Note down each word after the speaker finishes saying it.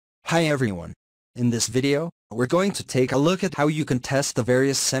Hi everyone. In this video, we're going to take a look at how you can test the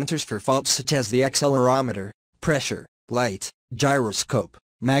various sensors for faults such as the accelerometer, pressure, light, gyroscope,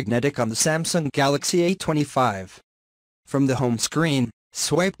 magnetic on the Samsung Galaxy A25. From the home screen,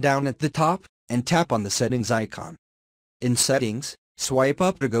 swipe down at the top, and tap on the settings icon. In settings, swipe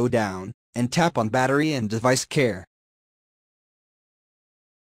up to go down, and tap on battery and device care.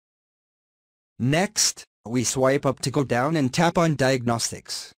 Next, we swipe up to go down and tap on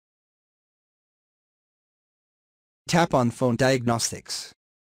diagnostics. Tap on phone diagnostics.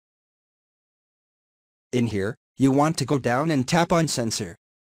 In here, you want to go down and tap on sensor.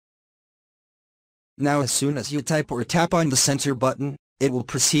 Now as soon as you type or tap on the sensor button, it will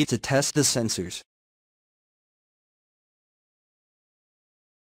proceed to test the sensors.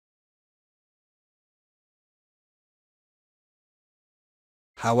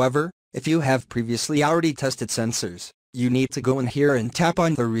 However, if you have previously already tested sensors, you need to go in here and tap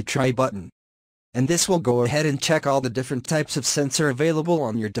on the retry button. And this will go ahead and check all the different types of sensor available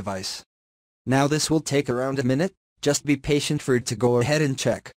on your device. Now this will take around a minute, just be patient for it to go ahead and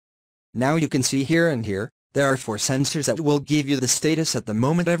check. Now you can see here and here, there are 4 sensors that will give you the status at the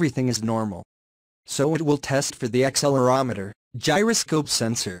moment everything is normal. So it will test for the accelerometer, gyroscope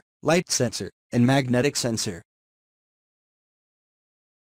sensor, light sensor, and magnetic sensor.